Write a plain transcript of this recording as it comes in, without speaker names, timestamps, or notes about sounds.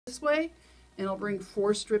this way, and I'll bring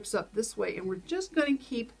 4 strips up this way, and we're just going to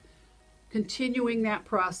keep continuing that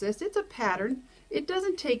process. It's a pattern. It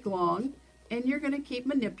doesn't take long, and you're going to keep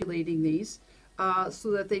manipulating these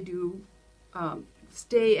so that they do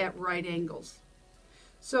stay at right angles.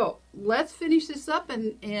 So let's finish this up,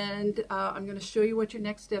 and I'm going to show you what your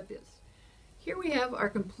next step is. Here we have our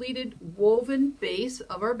completed woven base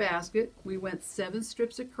of our basket. We went 7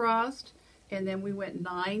 strips across, and then we went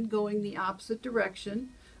 9 going the opposite direction.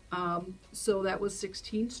 So that was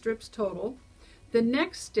 16 strips total. The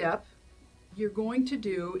next step you're going to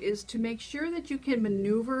do is to make sure that you can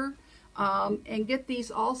maneuver and get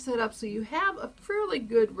these all set up so you have a fairly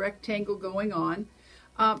good rectangle going on.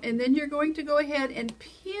 And then you're going to go ahead and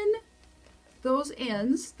pin those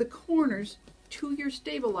ends, the corners, to your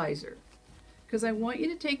stabilizer. Because I want you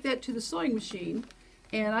to take that to the sewing machine,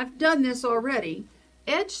 and I've done this already,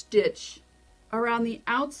 edge stitch around the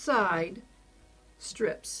outside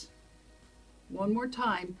strips. One more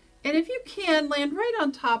time. And if you can, land right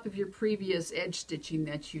on top of your previous edge stitching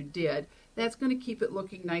that you did. That's going to keep it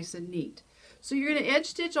looking nice and neat. So you're going to edge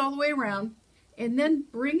stitch all the way around, and then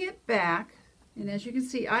bring it back. And as you can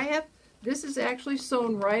see, this is actually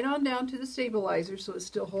sewn right on down to the stabilizer, so it's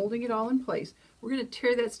still holding it all in place. We're going to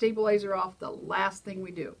tear that stabilizer off the last thing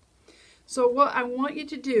we do. So what I want you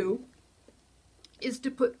to do is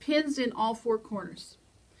to put pins in all 4 corners.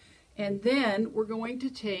 And then we're going to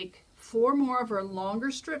take 4 more of our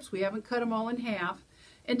longer strips, we haven't cut them all in half,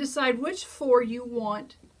 and decide which 4 you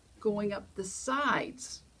want going up the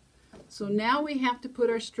sides. So now we have to put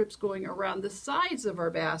our strips going around the sides of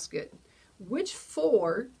our basket. Which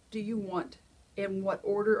 4 do you want, and what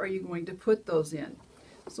order are you going to put those in?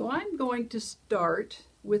 So I'm going to start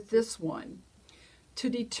with this one. To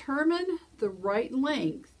determine the right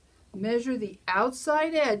length, measure the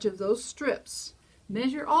outside edge of those strips.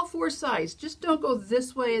 Measure all 4 sides. Just don't go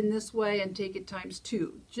this way and take it times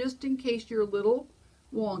 2, just in case you're a little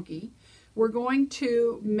wonky. We're going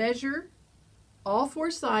to measure all 4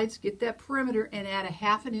 sides, get that perimeter, and add a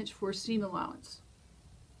 1/2 inch for seam allowance.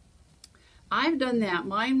 I've done that.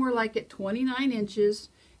 Mine were like at 29 inches,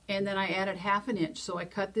 and then I added 1/2 inch. So I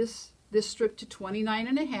cut this strip to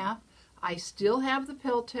 29.5. I still have the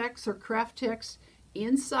Peltex or Craftex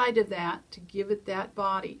inside of that to give it that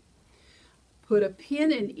body. Put a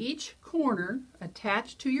pin in each corner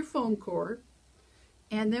attached to your foam core,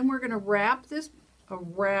 and then we're going to wrap this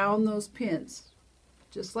around those pins,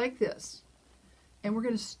 just like this. And we're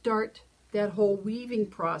going to start that whole weaving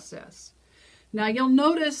process. Now you'll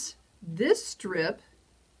notice this strip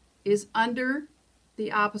is under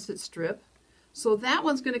the opposite strip, so that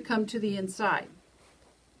one's going to come to the inside.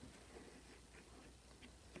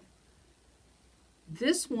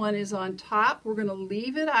 This one is on top. We're going to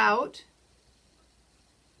leave it out,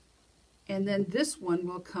 and then this one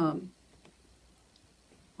will come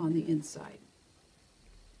on the inside.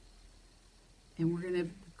 And we're going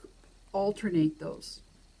to alternate those,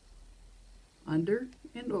 under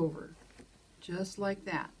and over, just like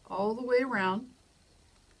that, all the way around.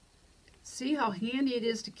 See how handy it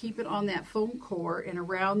is to keep it on that foam core and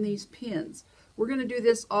around these pins. We're going to do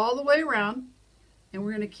this all the way around, and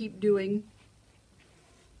we're going to keep doing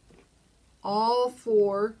all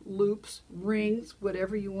 4 loops, rings,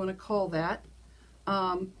 whatever you want to call that,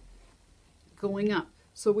 going up.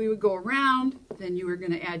 So we would go around, then you are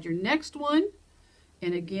going to add your next one,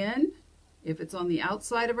 and again, if it's on the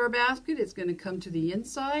outside of our basket, it's going to come to the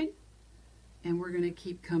inside, and we're going to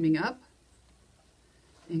keep coming up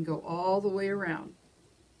and go all the way around.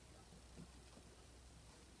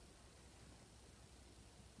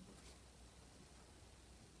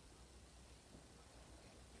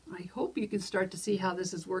 I hope you can start to see how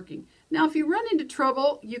this is working. Now, if you run into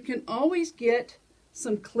trouble, you can always get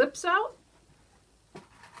some clips out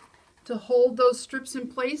to hold those strips in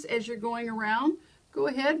place as you're going around. Go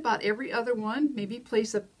ahead, about every other one, maybe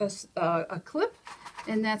place a clip,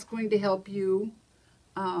 and that's going to help you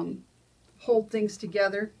hold things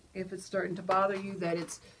together if it's starting to bother you that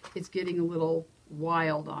it's getting a little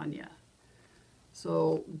wild on you.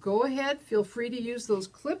 So go ahead, feel free to use those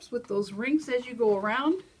clips with those rings as you go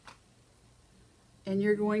around, and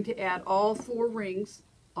you're going to add all 4 rings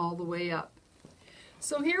all the way up.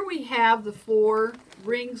 So here we have the 4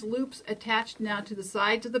 rings, loops attached now to the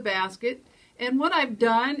sides of the basket. And what I've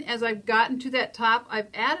done as I've gotten to that top, I've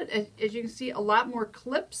added, as you can see, a lot more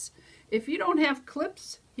clips. If you don't have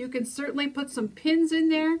clips, you can certainly put some pins in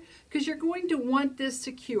there because you're going to want this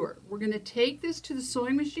secure. We're going to take this to the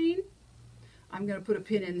sewing machine. I'm going to put a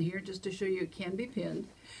pin in here just to show you it can be pinned.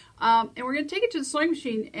 And we're going to take it to the sewing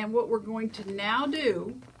machine, and what we're going to now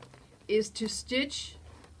do is to stitch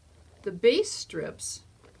the base strips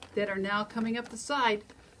that are now coming up the side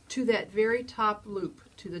to that very top loop,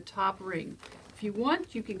 to the top ring. If you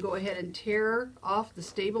want, you can go ahead and tear off the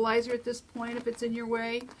stabilizer at this point if it's in your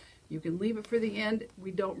way. You can leave it for the end.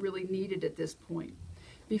 We don't really need it at this point.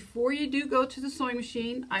 Before you do go to the sewing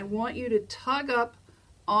machine, I want you to tug up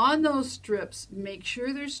on those strips. Make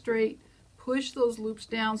sure they're straight. Push those loops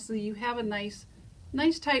down so you have a nice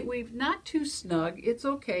tight weave. Not too snug. It's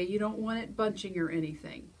okay. You don't want it bunching or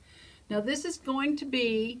anything. Now this is going to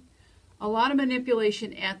be a lot of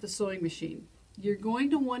manipulation at the sewing machine. You're going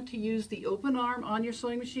to want to use the open arm on your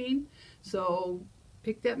sewing machine. So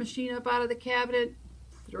pick that machine up out of the cabinet,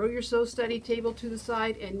 throw your sew study table to the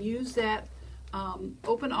side, and use that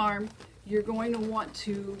open arm. You're going to want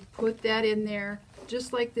to put that in there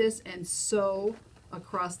just like this and sew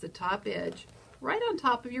across the top edge right on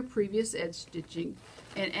top of your previous edge stitching.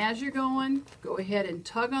 And as you're going, go ahead and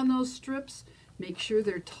tug on those strips. Make sure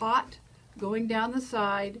they're taut going down the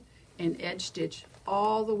side and edge stitch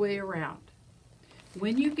all the way around.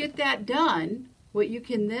 When you get that done, what you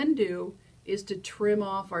can then do is to trim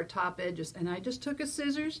off our top edges. And I just took a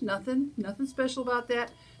scissors, nothing special about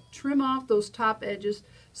that. Trim off those top edges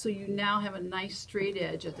so you now have a nice straight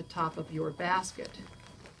edge at the top of your basket.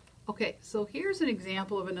 Okay, so here's an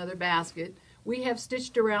example of another basket. We have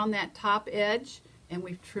stitched around that top edge and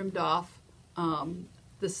we've trimmed off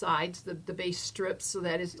the sides, the base strips, so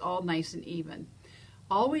that is all nice and even.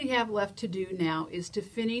 All we have left to do now is to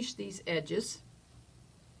finish these edges.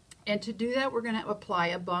 And to do that, we're going to apply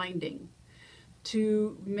a binding.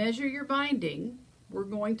 To measure your binding, we're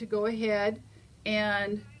going to go ahead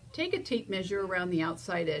and take a tape measure around the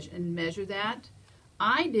outside edge and measure that.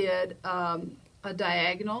 I did a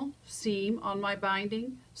diagonal seam on my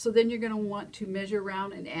binding, so then you're going to want to measure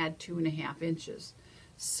around and add 2.5 inches.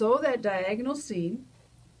 Sew that diagonal seam,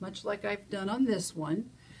 much like I've done on this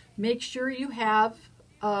one. Make sure you have,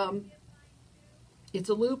 it's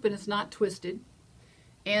a loop and it's not twisted.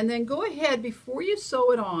 And then go ahead, before you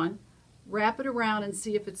sew it on, wrap it around and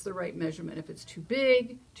see if it's the right measurement. If it's too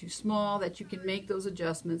big, too small, that you can make those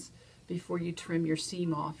adjustments before you trim your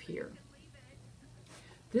seam off here.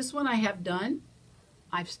 This one I have done.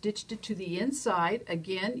 I've stitched it to the inside,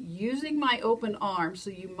 again, using my open arm,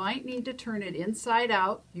 so you might need to turn it inside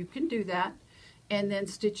out. You can do that. And then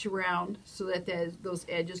stitch around so that those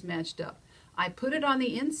edges matched up. I put it on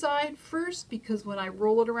the inside first because when I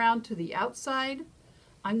roll it around to the outside,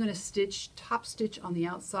 I'm going to top stitch on the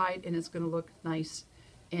outside, and it's going to look nice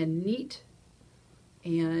and neat.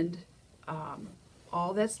 And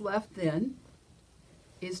all that's left then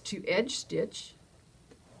is to edge stitch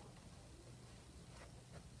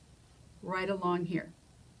right along here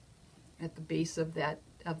at the base of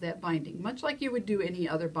that binding, much like you would do any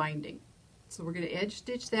other binding. So we're going to edge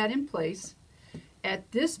stitch that in place.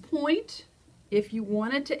 At this point, if you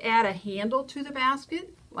wanted to add a handle to the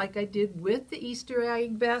basket, like I did with the Easter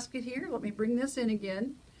egg basket here, let me bring this in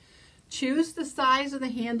again. Choose the size of the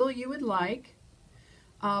handle you would like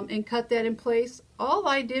and cut that in place. All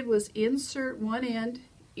I did was insert one end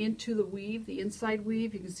into the weave, the inside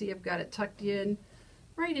weave. You can see I've got it tucked in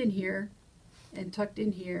right in here and tucked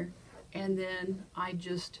in here, and then I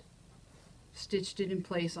just stitched it in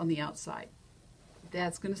place on the outside.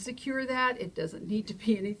 That's going to secure that. It doesn't need to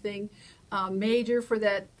be anything major for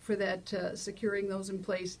that securing those in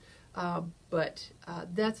place, but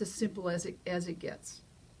that's as simple as it gets.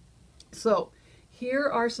 So here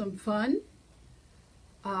are some fun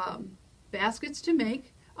baskets to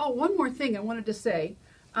make. Oh, one more thing I wanted to say.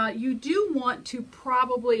 You do want to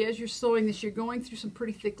probably, as you're sewing this, you're going through some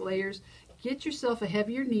pretty thick layers, get yourself a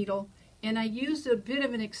heavier needle. And I used a bit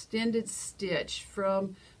of an extended stitch.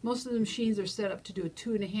 From most of the machines are set up to do a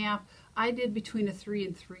 2.5. I did between a 3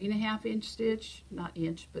 and 3.5 inch stitch, not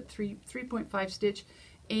inch, but 3.5 stitch,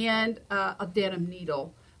 and a denim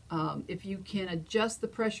needle. If you can adjust the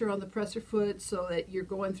pressure on the presser foot so that you're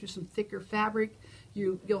going through some thicker fabric,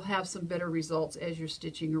 you'll have some better results as you're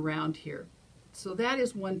stitching around here. So that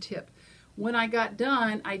is one tip. When I got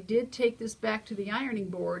done, I did take this back to the ironing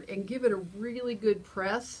board and give it a really good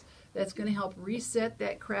press. That's going to help reset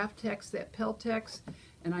that Craftex, that Peltex,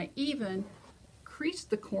 and I even creased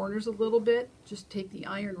the corners a little bit. Just take the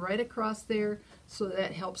iron right across there so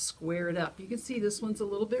that helps square it up. You can see this one's a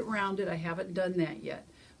little bit rounded. I haven't done that yet,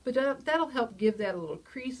 but that'll help give that a little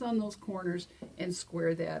crease on those corners and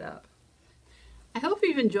square that up. I hope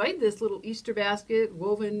you've enjoyed this little Easter basket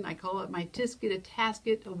woven. I call it my Tisket, a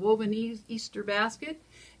Tasket, a woven Easter basket.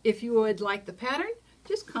 If you would like the pattern,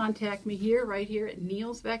 just contact me here, right here at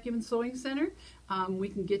Neil's Vacuum and Sewing Center. We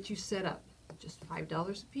can get you set up. Just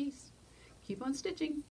 $5 a piece. Keep on stitching.